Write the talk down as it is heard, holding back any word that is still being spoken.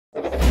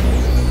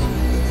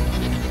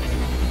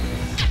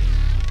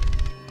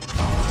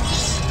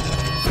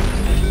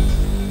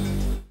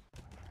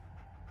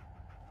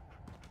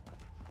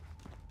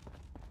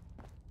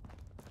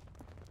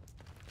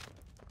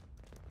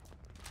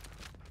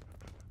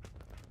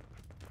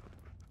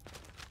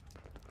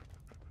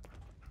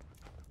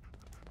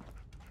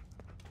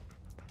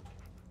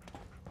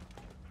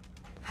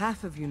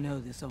Half of you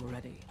know this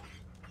already,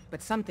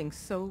 but something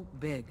so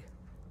big.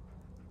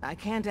 I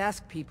can't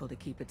ask people to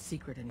keep it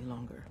secret any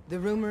longer. The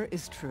rumor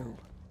is true.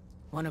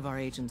 One of our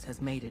agents has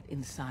made it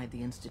inside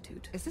the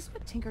Institute. Is this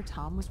what Tinker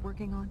Tom was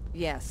working on?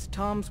 Yes,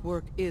 Tom's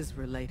work is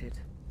related,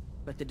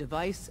 but the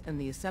device and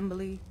the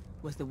assembly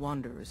was the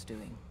Wanderer's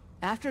doing.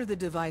 After the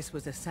device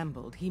was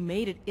assembled, he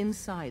made it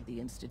inside the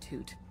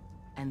Institute,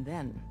 and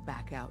then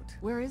back out.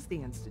 Where is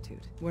the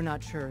Institute? We're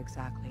not sure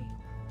exactly.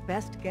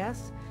 Best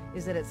guess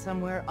is that it's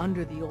somewhere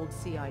under the old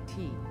CIT.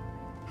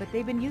 But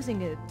they've been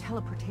using a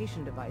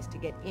teleportation device to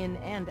get in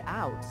and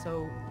out,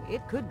 so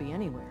it could be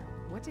anywhere.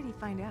 What did he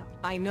find out?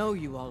 I know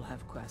you all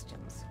have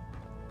questions,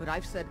 but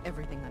I've said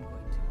everything I'm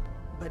going to.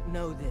 But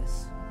know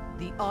this,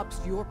 the ops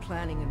you're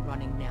planning and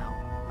running now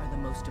are the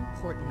most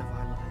important of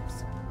our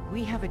lives.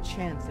 We have a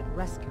chance at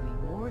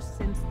rescuing more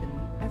synths than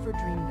we ever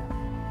dreamed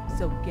of,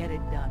 so get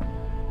it done.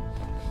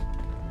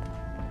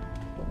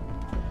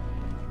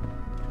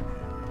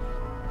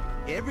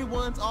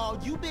 Everyone's all,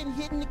 you've been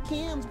hitting the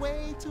chems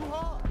way too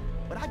hard.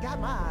 But I got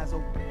my eyes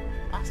open.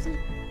 I see.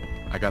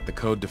 I got the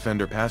Code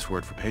Defender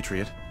password for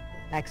Patriot.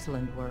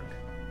 Excellent work.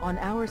 On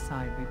our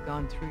side, we've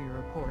gone through your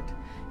report.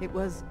 It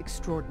was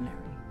extraordinary.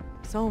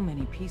 So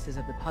many pieces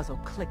of the puzzle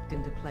clicked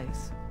into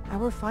place.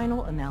 Our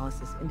final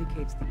analysis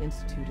indicates the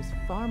Institute is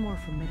far more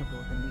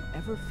formidable than we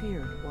ever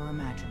feared or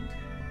imagined.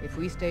 If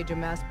we stage a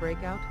mass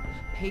breakout,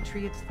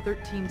 Patriot's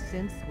 13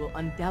 synths will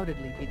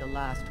undoubtedly be the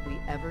last we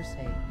ever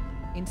save.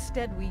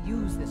 Instead, we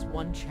use this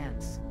one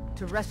chance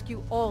to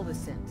rescue all the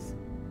synths.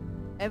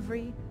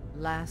 Every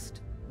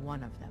last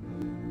one of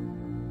them.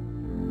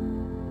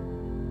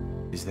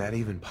 Is that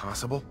even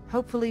possible?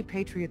 Hopefully,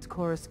 Patriot's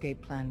core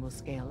escape plan will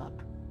scale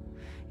up.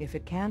 If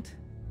it can't,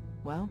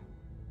 well,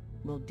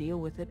 we'll deal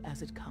with it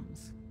as it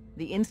comes.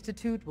 The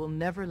Institute will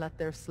never let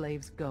their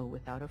slaves go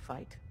without a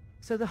fight.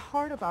 So the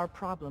heart of our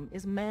problem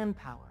is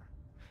manpower.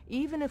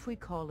 Even if we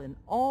call in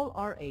all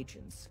our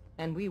agents,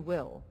 and we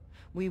will,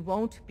 we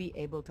won't be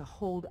able to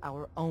hold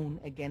our own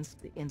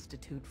against the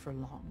Institute for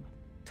long.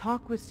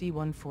 Talk with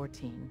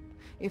C-114.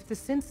 If the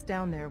synths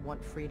down there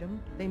want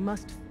freedom, they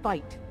must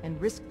fight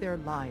and risk their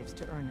lives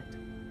to earn it.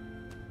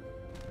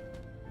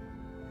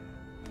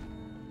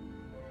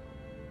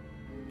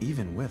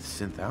 Even with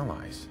synth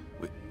allies,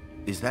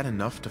 is that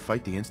enough to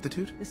fight the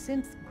Institute? The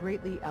synths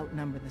greatly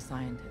outnumber the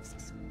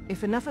scientists.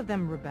 If enough of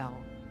them rebel,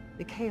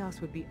 the chaos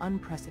would be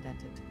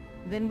unprecedented.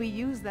 Then we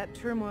use that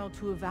turmoil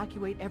to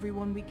evacuate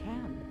everyone we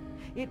can.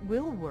 It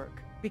will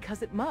work,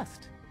 because it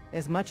must.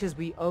 As much as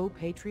we owe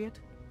Patriot,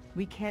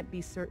 we can't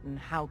be certain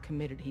how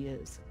committed he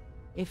is.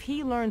 If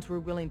he learns we're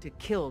willing to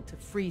kill to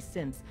free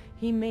synths,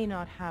 he may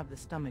not have the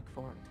stomach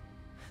for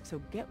it.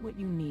 So get what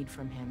you need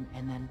from him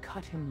and then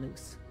cut him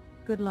loose.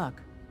 Good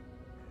luck.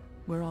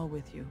 We're all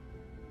with you.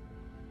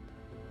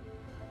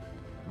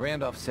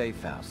 Randolph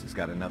Safe House has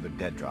got another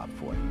dead drop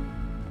for you.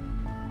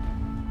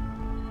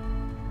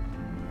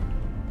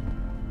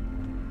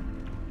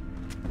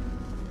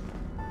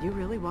 You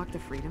really walked the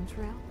Freedom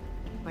Trail?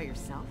 By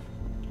yourself?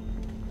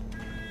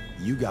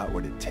 You got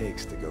what it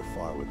takes to go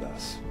far with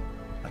us.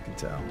 I can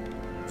tell.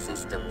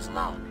 Systems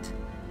locked.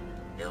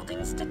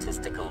 Building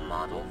statistical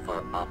model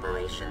for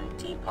Operation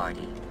Tea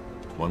Party.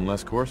 One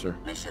less courser.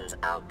 Mission's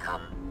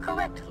outcome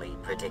correctly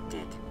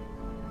predicted.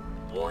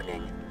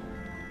 Warning.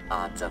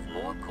 Odds of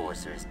more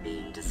coursers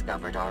being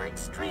discovered are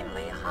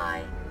extremely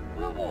high.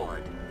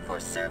 Reward for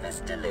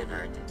service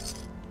delivered.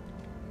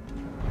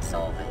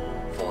 Solving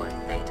for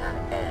Theta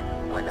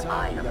N when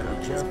I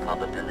approaches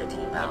probability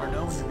bounds. Never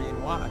know when you're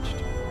being watched.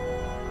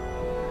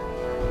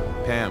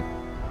 Pam.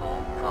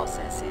 All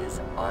processes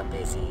are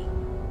busy.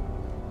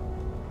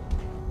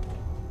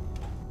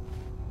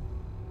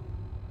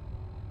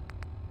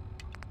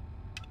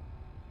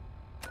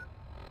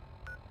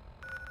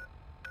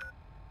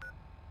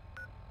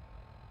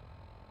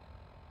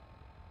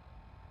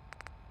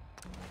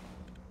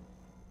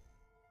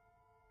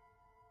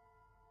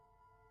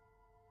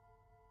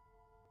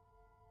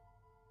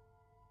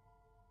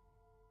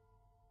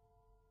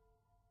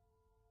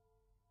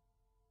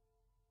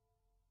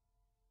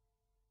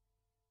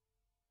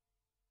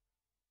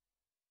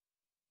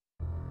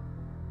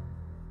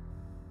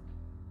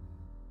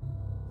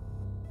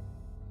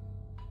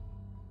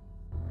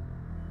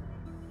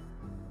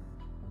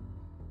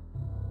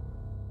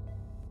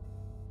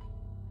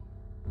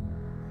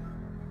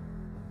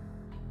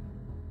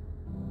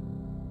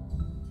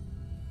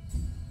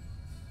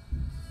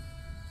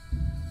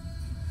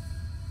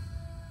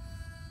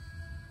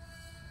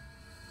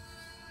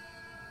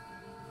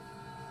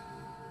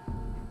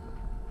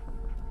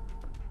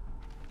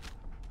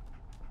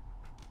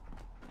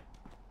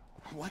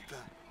 What the?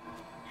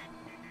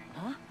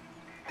 Huh?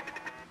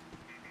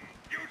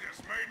 You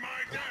just made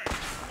my day!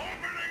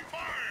 Opening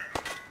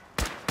fire!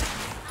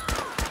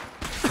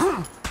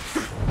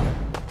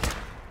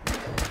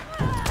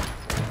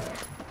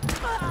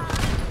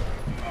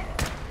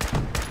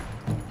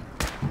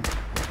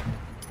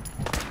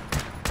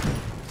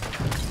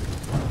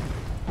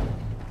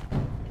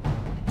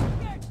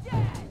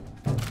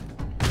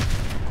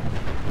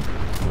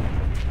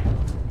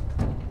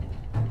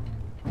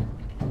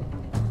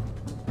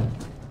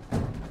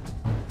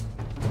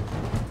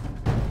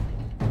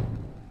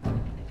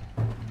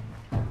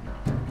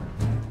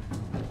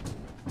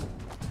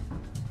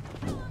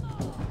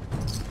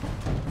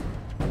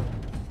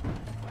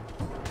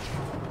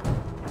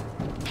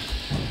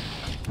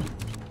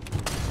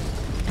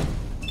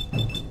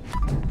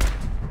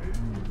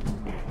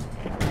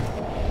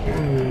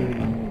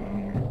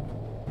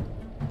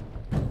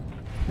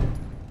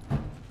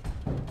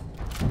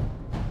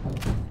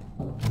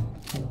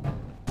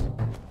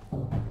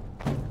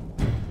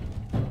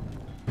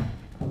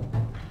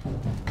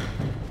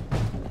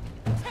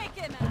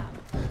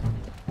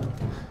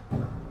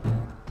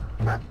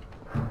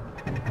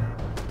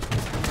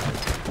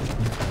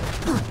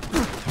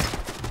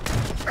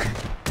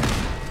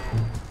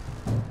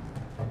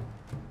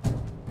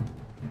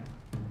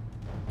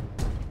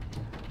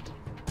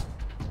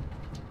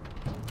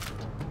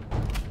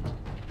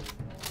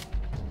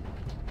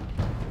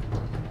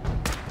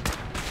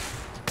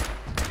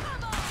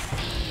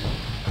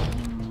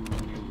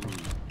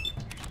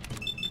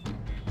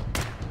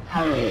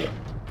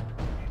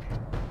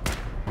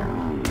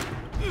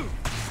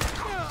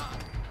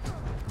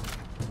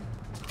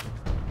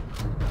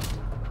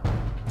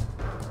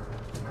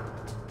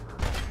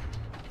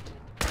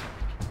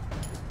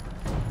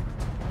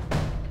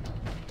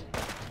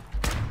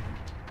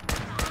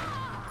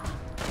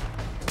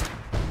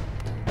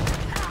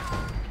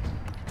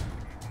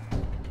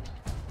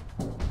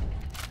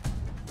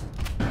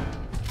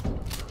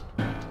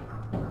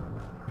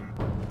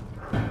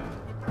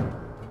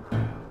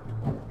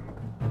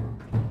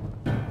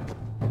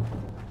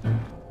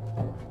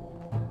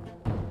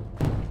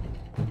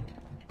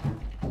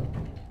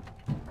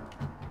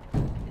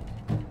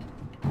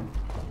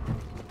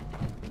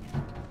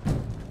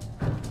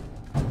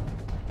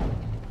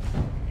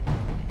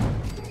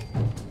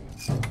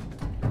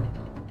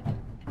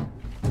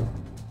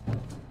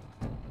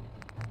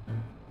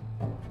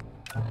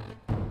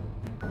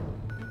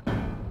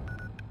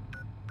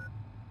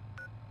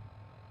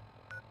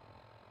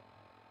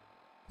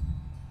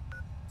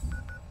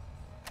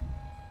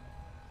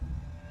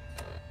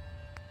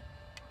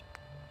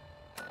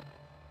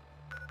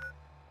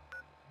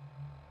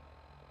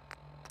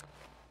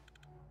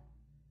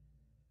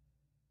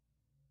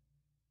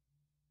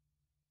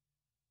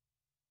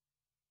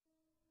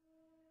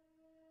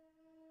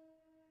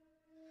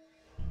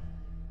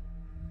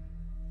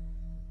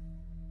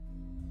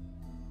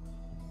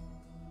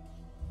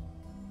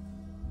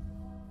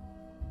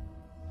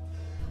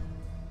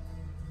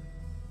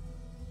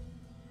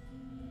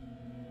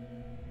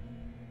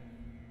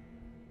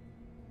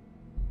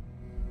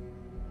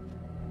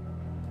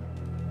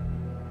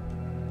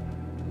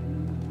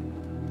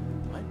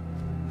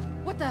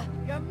 What the?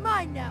 You're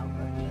mine now!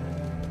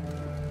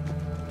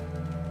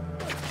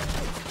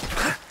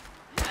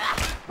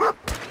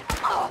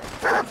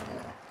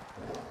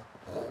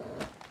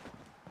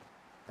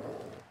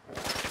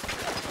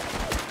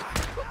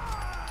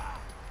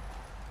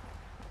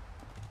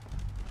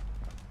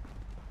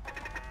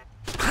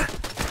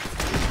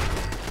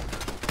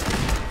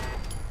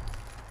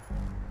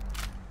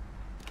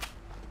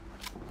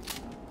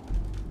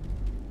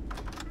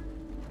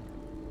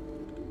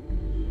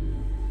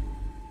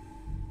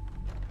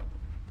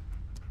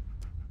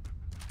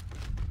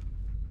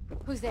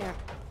 Who's there?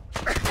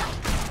 You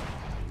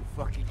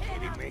fucking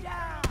kidding me?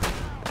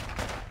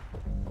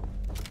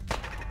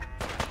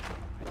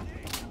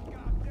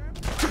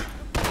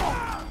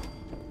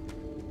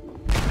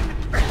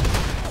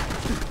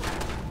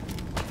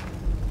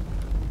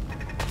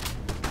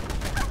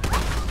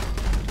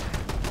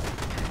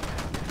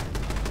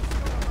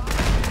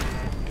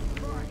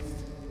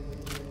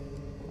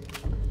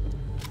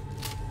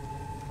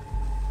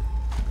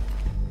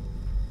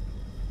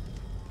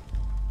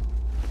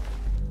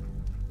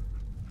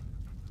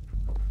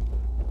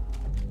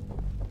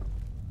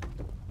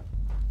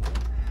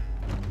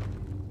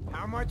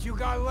 How much you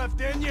got left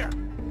in you?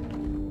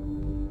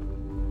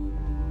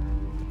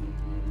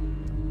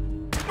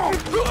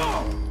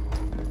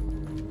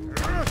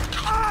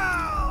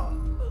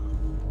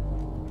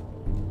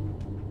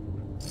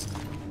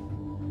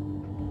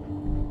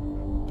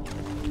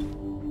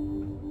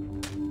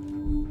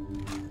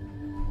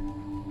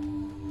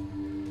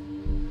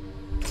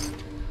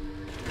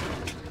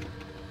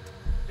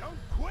 Don't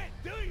quit,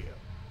 do you?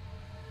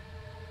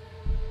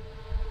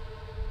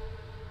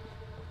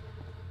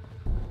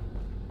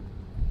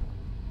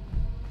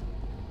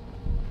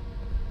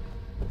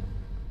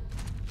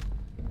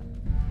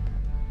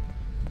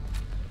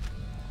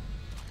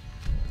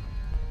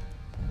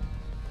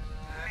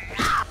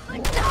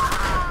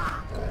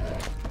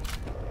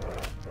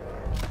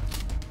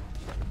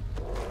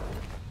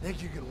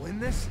 Think you can win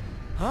this?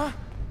 Huh?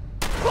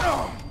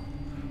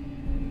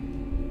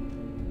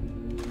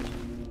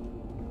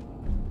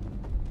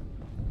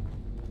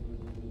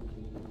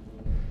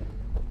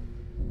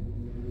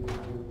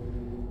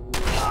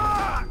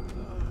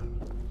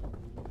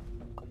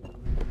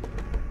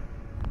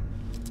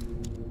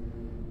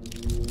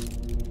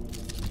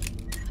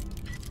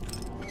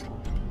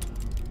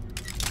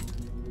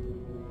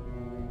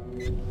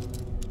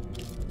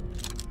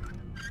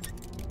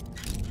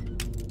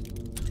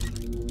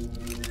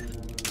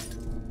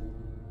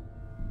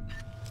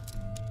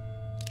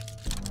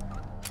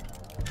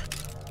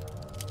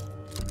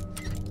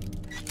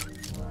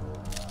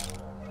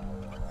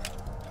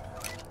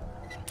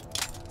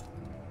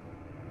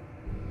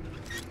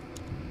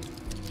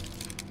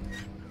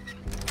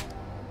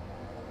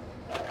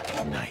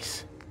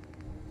 Nice.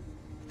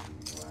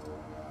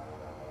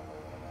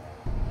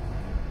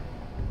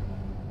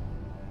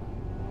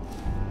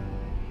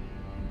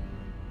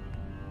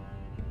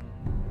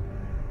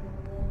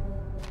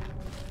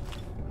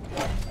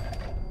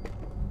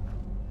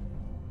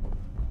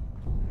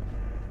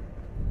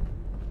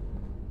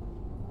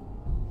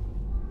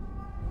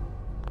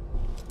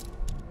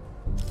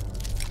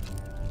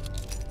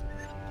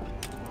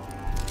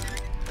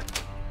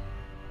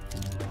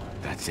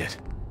 That's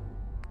it.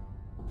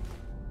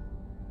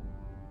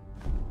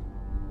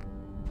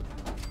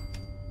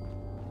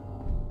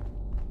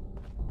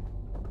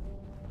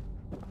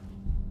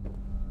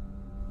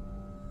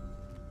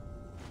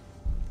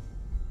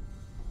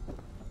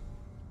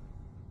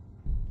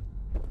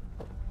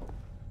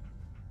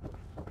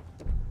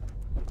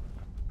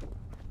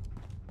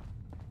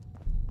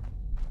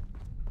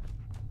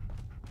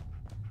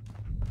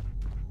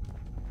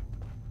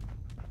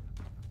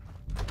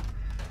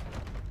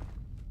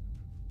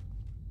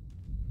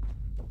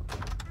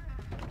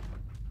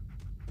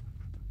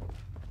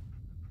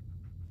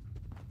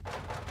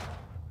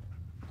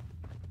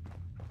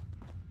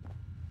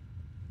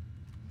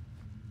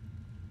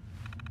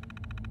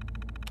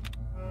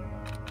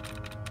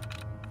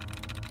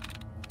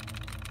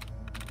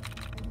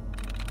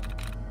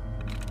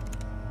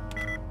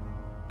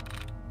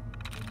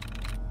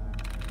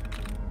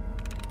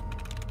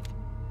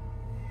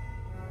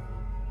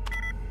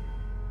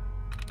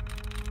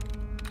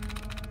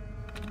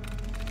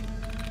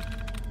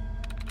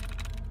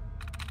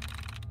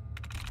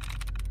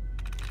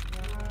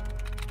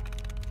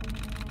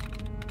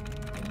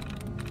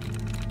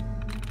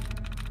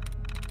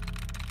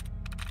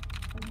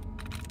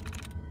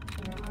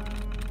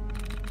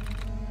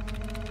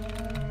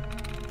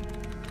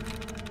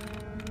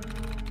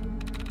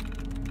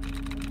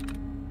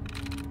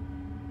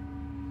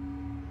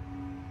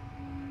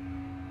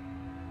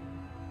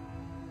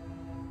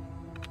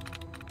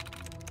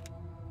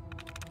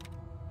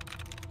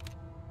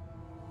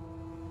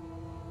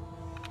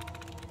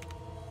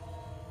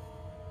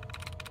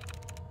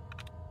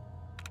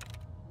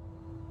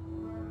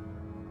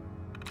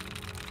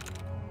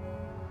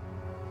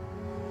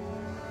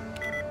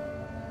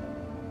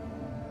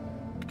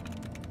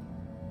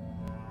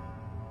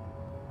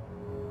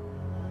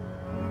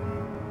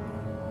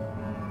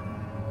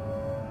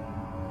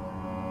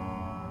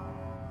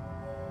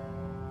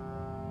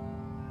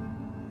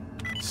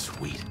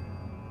 Sweet.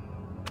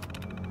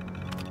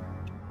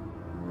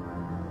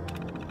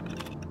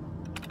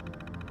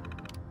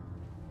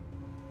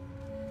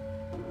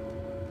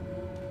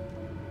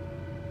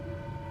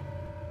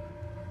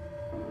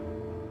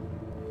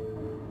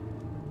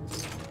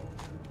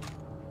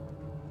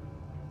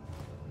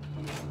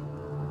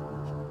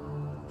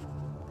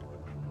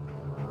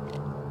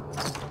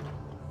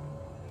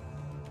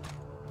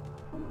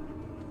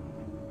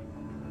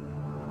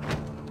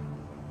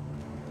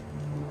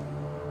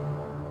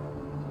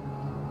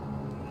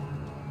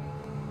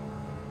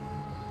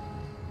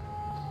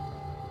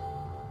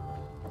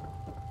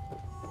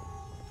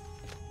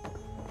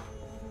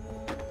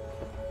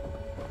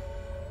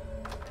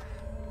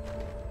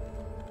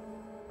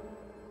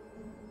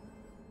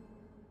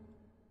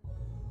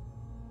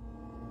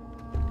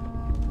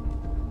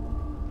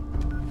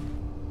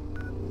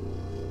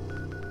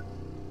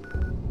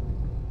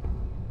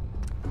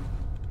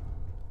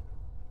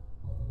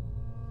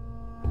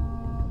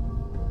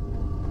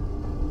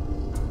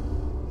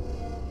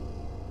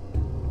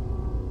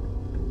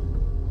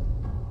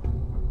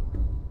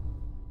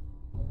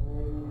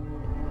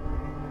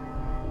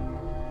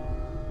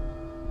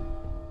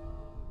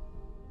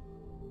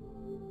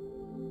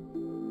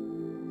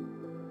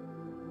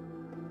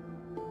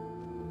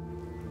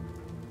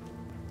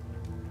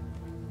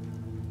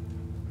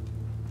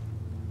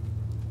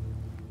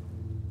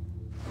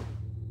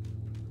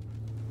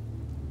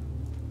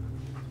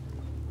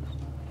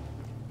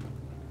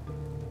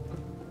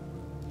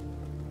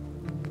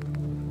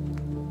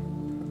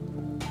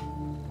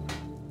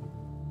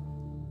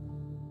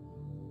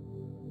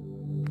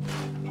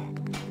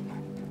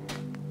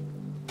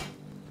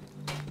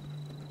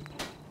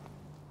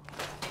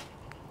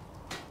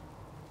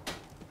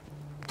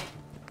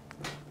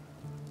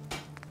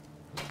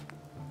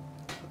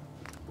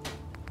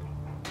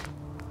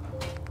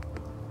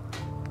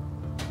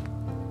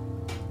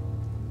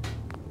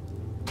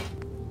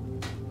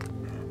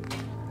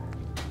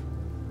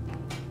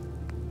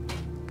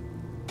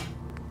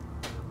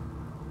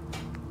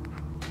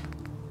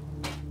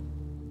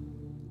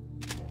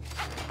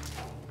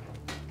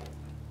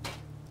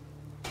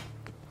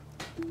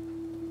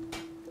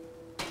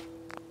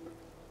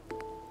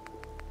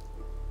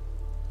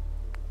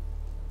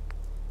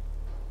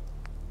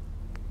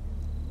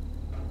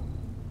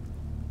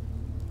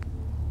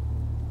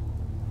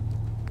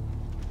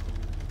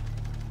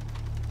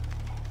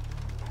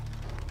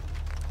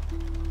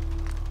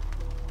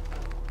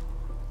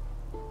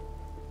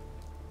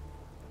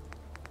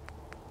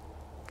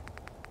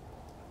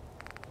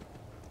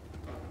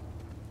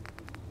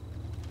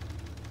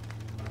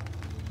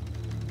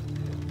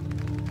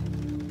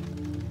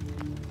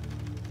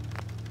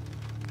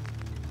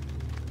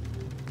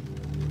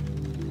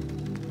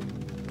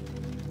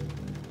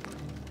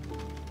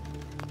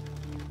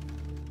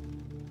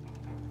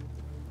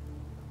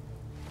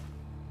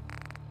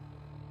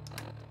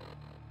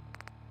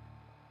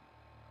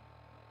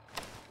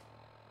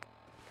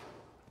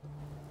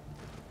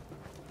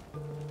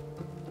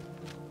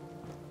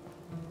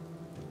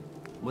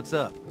 What's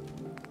up?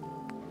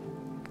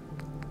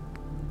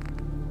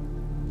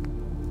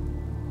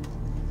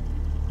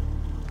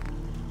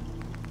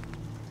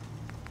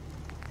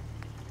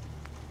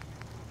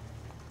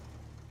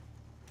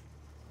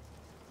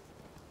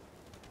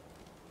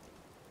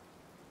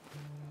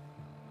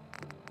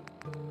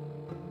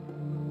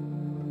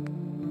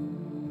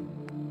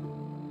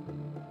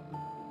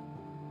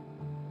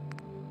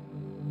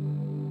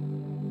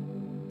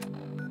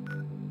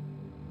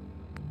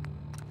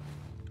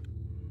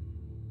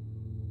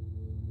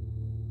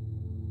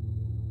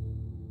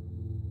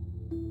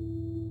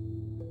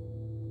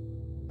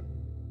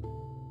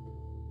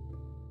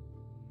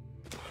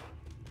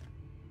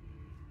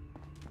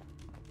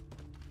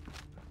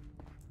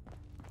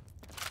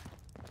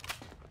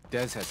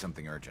 Des has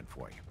something urgent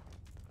for you.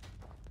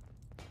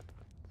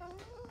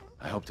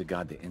 I hope to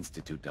God the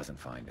Institute doesn't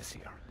find us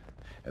here.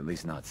 At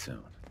least not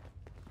soon.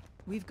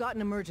 We've got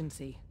an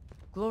emergency.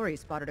 Glory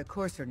spotted a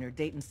courser near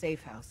Dayton's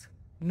safe house.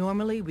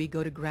 Normally, we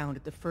go to ground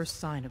at the first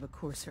sign of a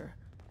courser.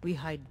 We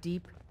hide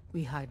deep,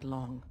 we hide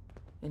long,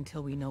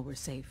 until we know we're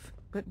safe.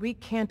 But we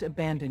can't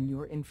abandon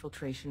your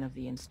infiltration of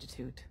the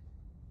Institute.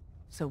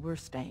 So we're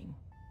staying.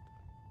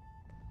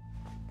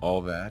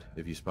 All that,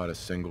 if you spot a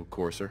single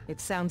courser? It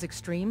sounds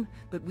extreme,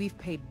 but we've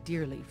paid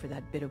dearly for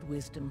that bit of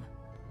wisdom.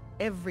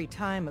 Every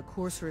time a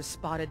courser is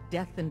spotted,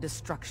 death and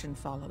destruction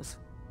follows.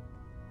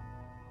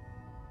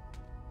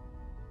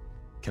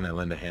 Can I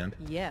lend a hand?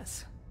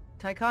 Yes.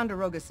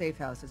 Ticonderoga safe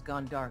house has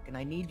gone dark, and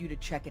I need you to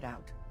check it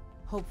out.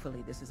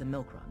 Hopefully this is a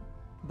milk run.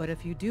 But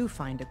if you do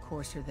find a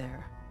courser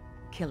there,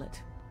 kill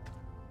it.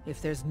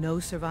 If there's no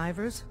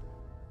survivors,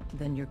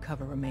 then your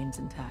cover remains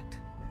intact.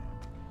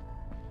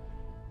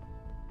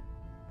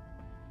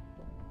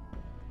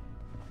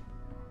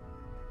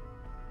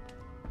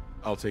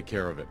 I'll take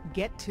care of it.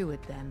 Get to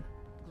it then.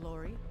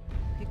 Glory,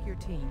 pick your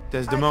team.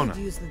 Desdemona. I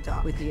could use the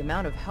dock. With the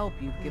amount of help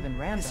you've given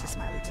Randolph, Mr.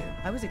 Smiley too.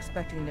 I was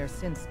expecting their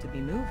synths to be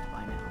moved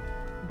by now.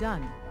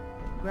 Done.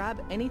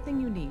 Grab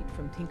anything you need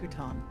from Tinker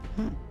Tom.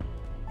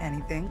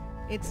 Anything?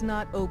 It's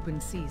not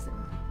open season,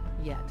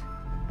 yet.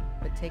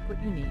 But take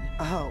what you need.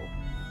 Oh,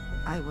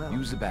 I will.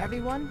 Use the back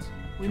Everyone, entrance.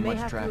 we Too may much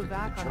have to traffic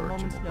evac to on the a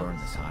church and moment's we'll burn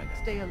notice. this hideout.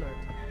 Stay alert.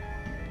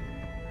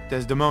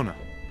 Desdemona.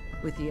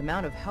 With the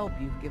amount of help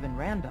you've given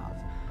Randolph,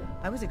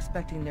 I was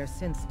expecting their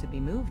synths to be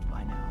moved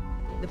by now.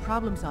 The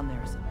problem's on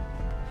their side.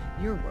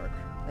 Your work,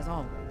 as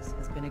always,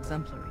 has been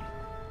exemplary.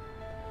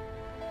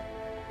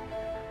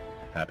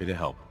 Happy to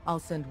help. I'll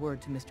send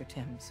word to Mr.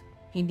 Timms.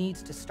 He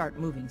needs to start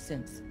moving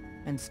synths,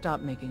 and stop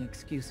making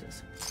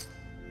excuses.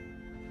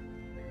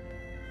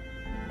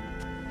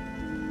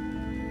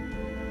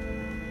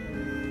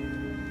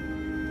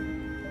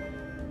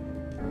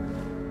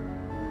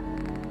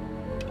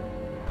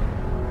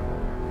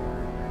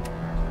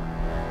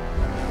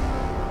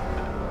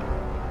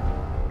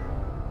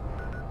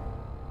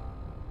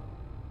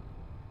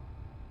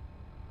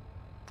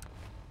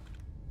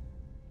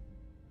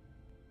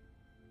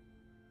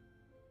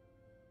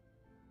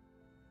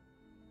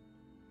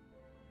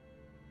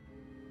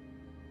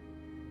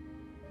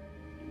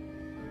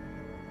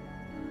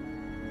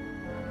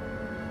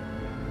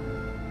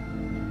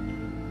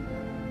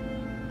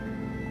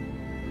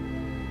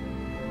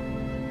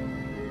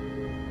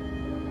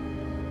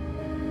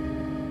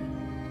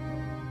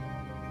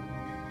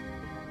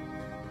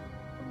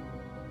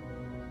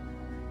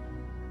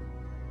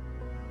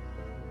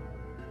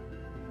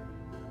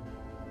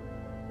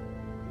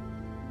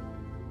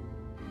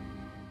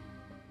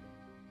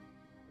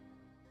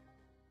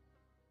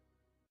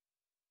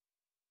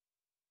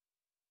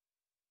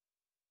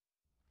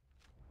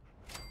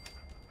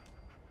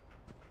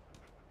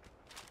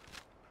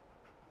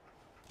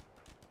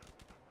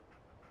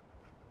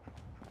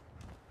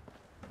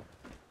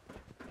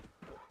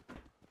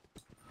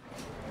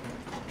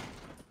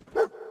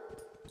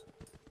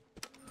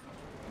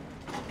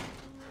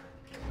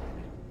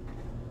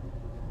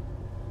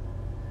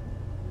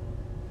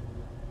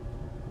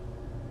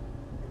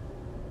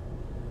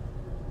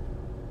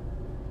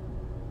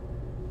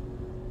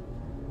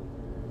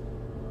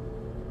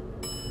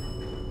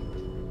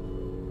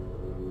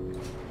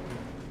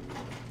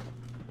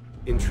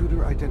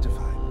 Intruder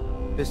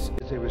identified. This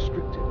is a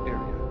restricted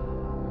area.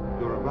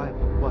 Your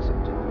arrival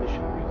wasn't in the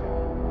mission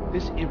briefing.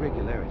 This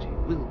irregularity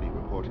will be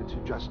reported to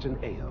Justin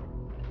Ayo.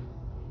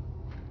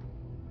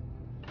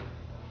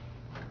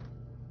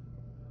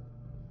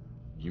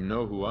 You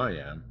know who I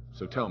am,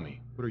 so tell me,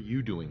 what are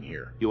you doing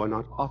here? You are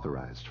not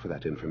authorized for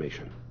that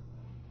information.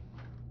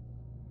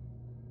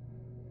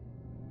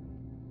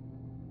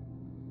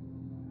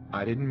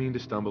 I didn't mean to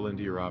stumble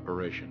into your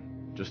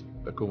operation. Just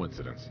a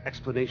coincidence.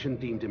 Explanation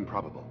deemed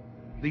improbable.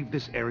 Leave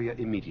this area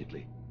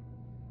immediately.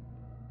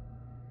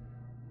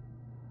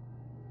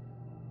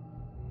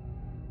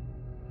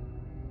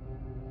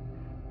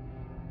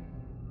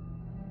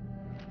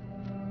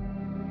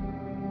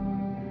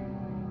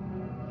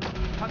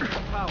 Touch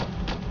the power.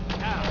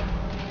 Now.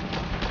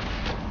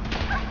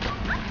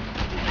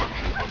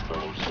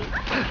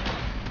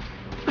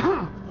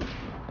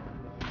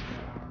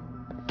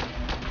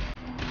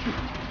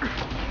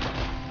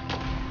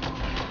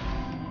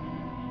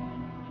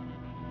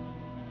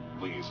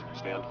 Please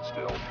stand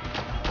still.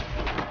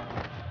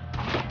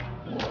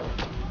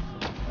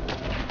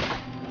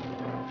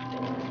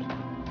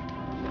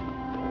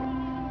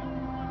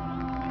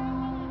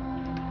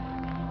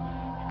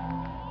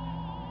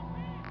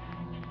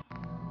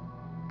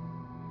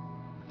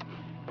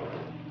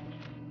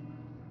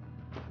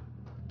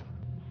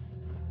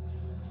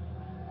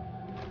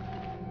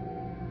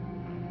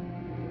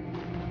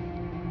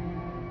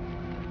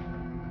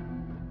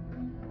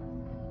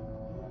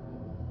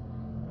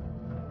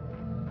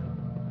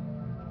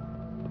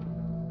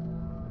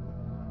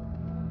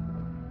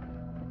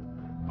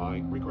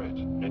 I regret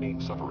any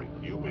suffering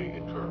you may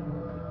incur.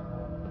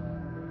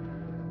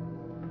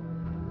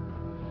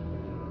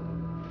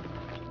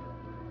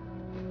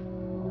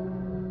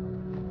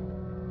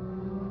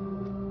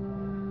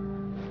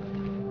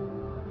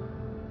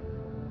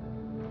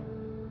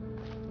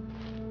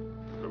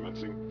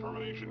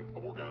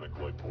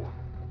 platform.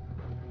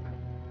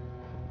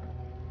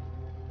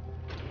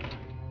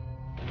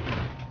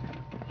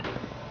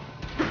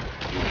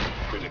 Unit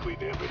critically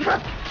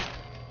damaged.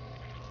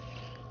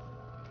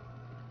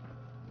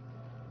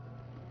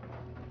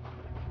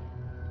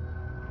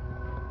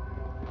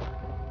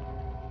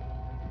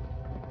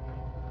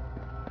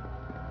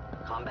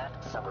 Combat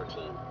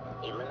subroutine.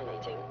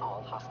 Eliminating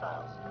all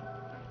hostiles.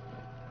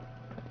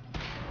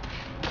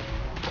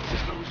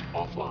 Systems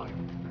offline.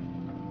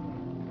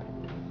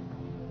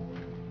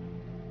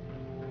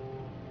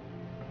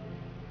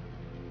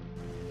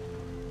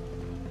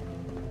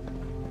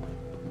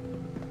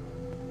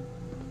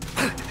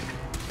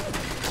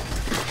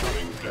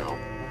 Shutting down.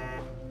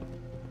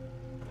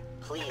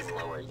 Please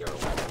lower your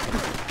weapon.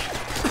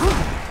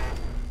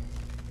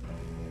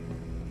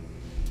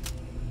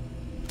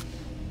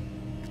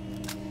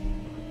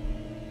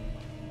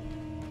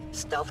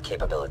 Stealth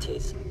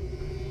capabilities.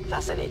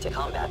 Fascinating.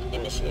 Combat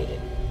initiated.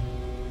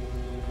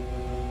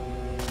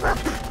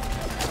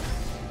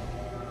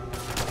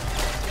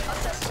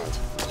 Assessment.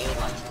 You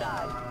must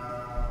die.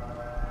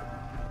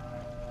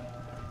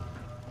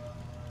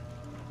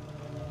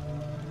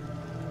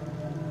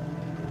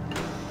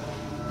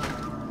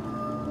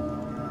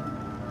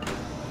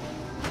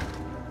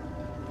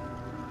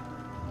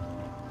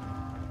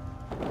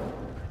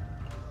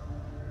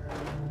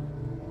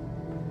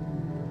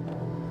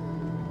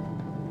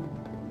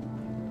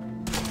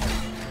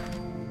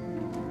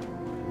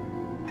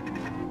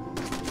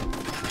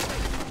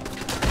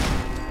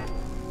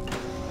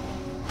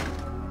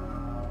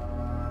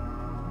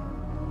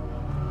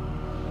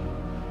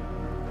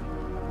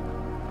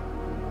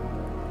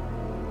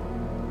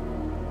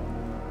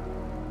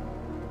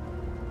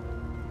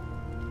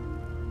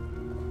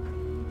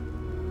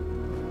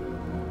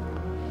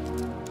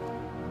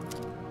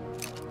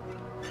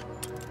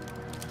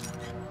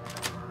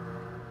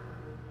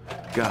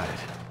 Got it.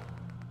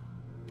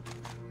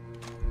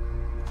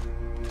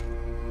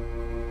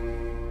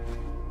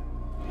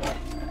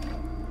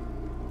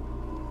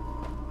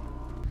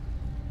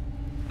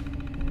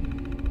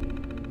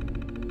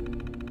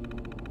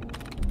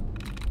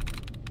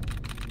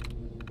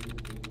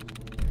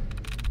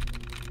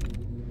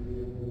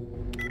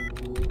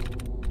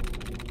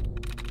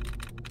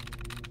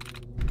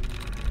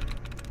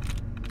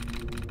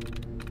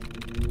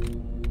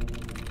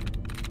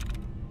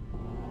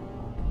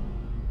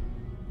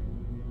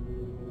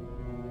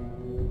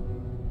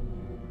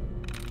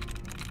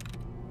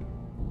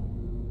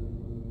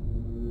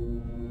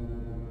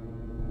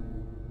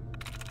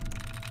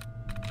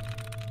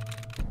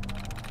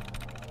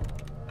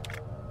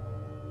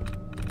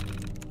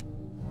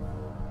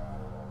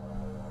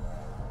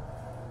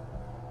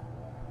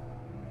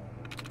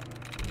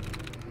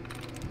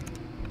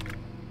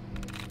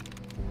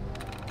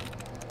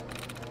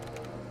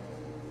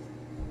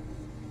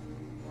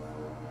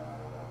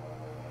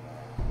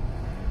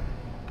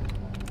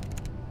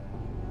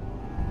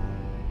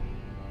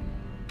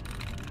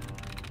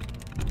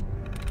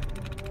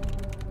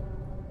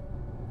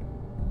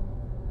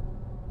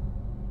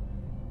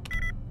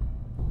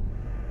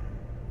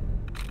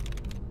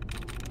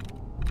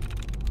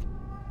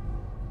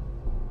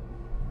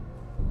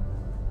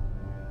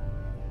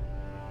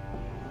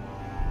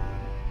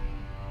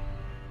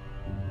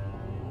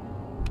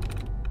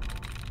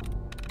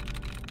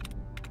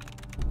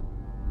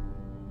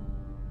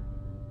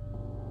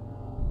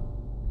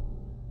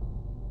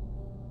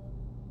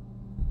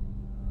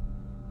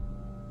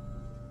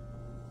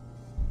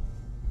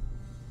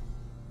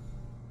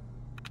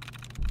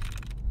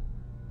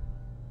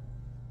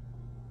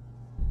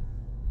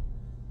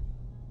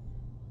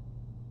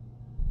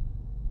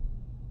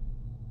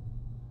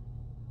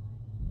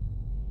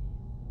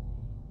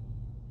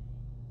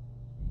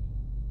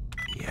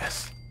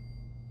 Yes.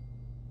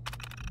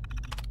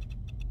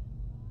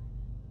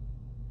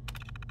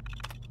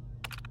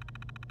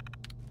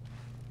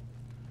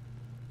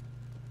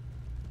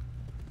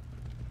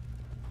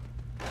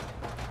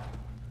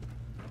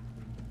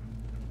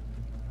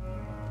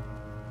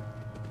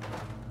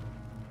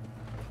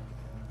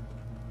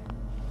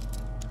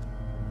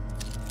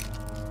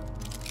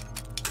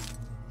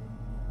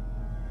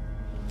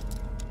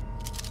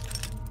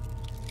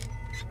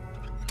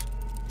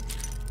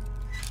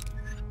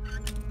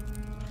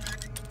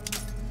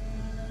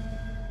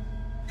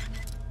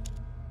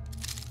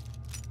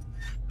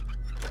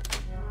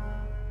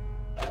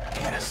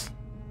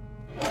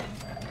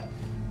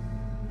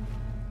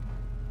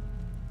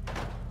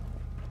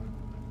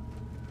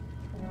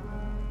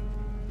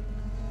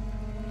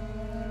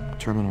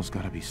 Terminal's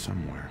gotta be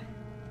somewhere.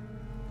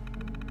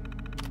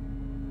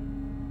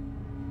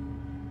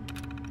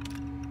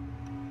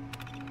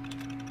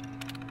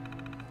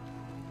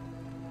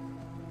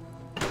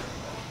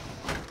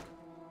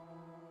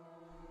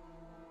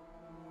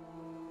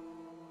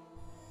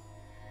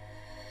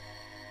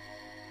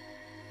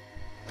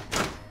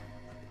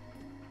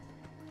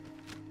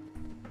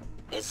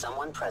 Is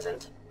someone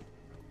present?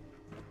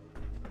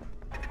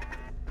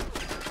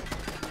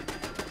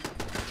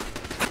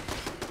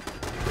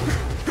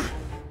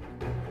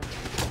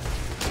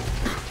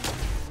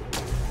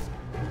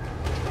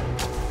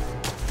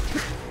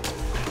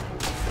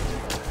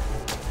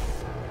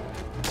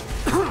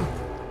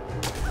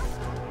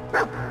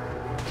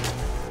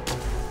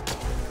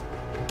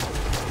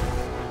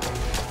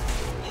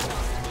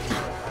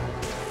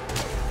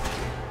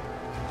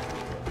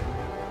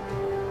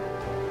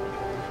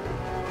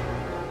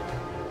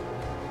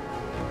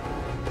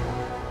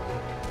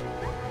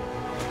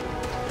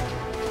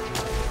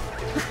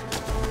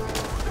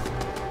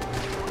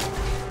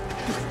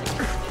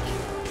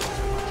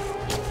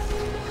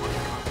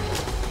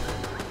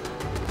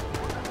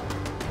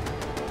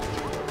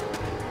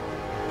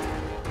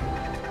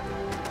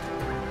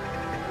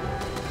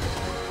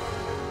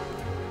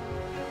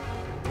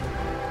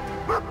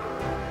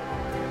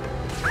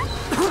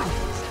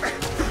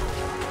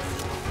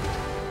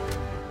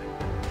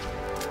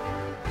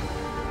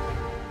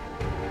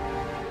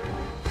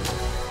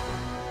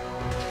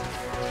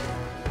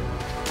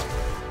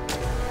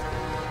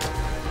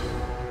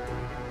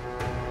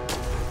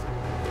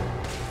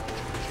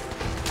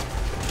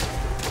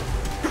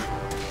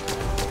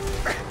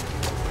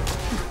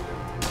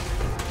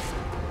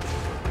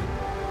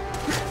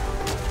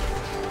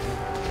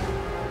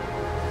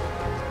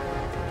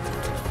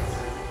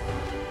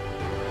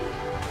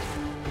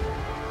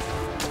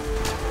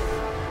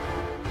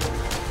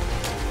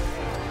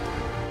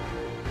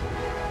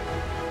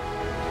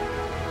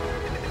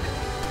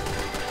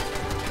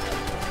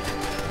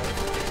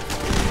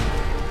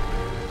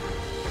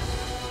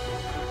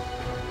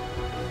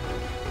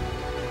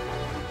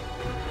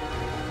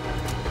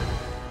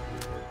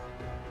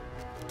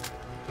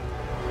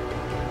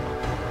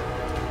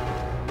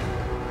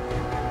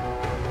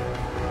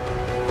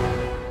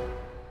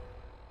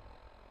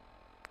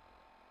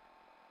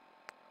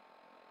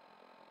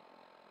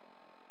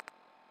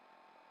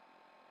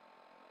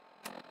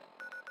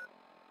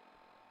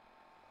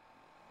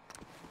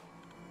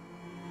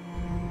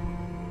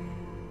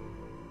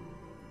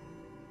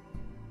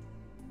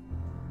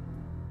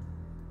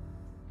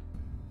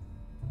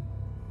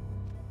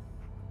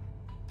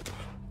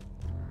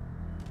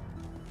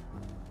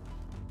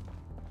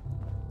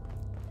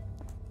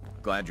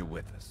 Glad you're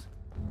with us.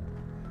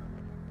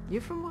 You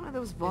from one of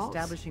those vaults?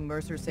 Establishing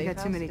Mercer Safe got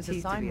too House many is a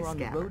teeth to sign be a we're on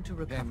the scammer. road to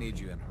recovery. Can't need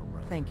you in her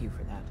room. Thank you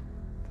for that.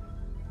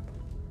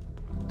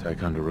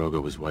 Ticonderoga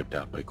was wiped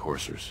out by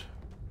coursers.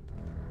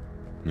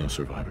 No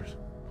survivors.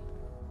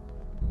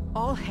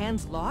 All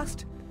hands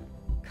lost?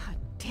 God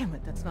damn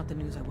it, that's not the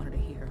news I wanted to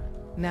hear.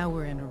 Now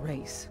we're in a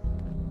race.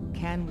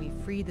 Can we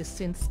free the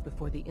synths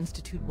before the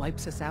Institute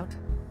wipes us out?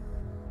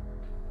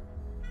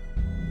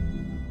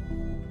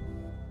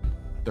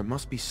 There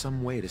must be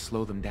some way to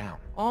slow them down.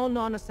 All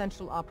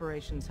non-essential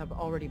operations have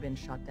already been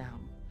shut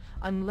down.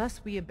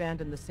 Unless we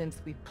abandon the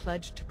synths we've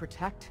pledged to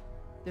protect,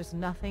 there's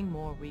nothing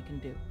more we can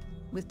do.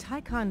 With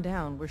Tycon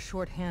down, we're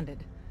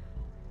short-handed.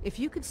 If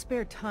you could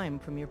spare time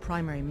from your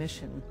primary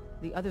mission,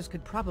 the others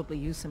could probably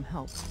use some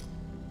help.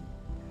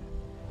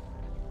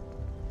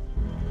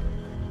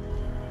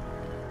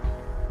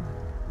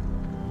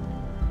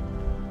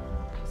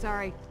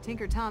 Sorry,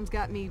 Tinker Tom's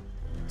got me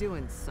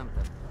doing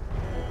something.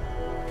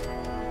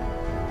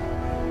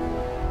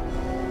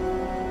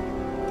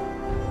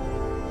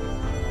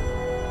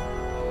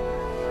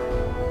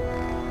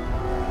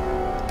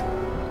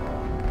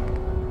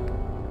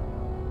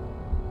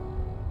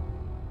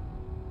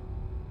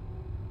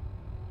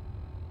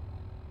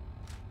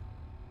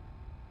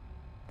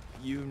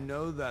 You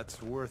know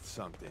that's worth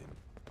something,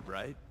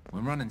 right?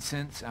 When running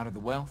synths out of the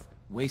wealth,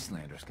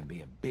 Wastelanders can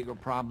be a bigger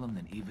problem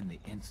than even the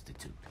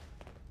Institute.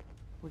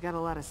 We got a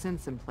lot of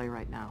synths in play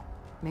right now.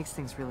 Makes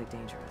things really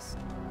dangerous.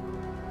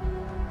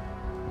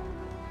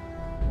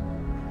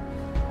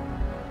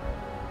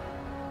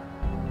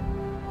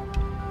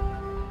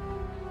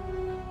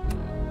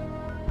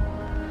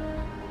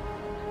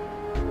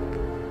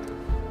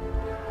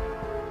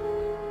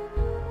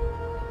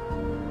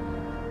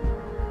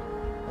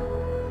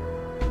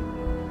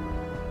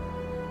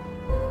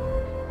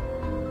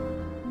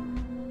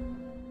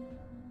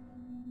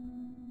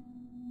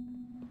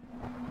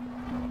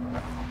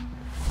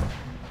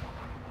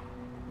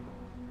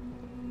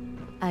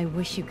 I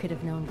wish you could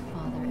have known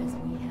Father as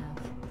we have.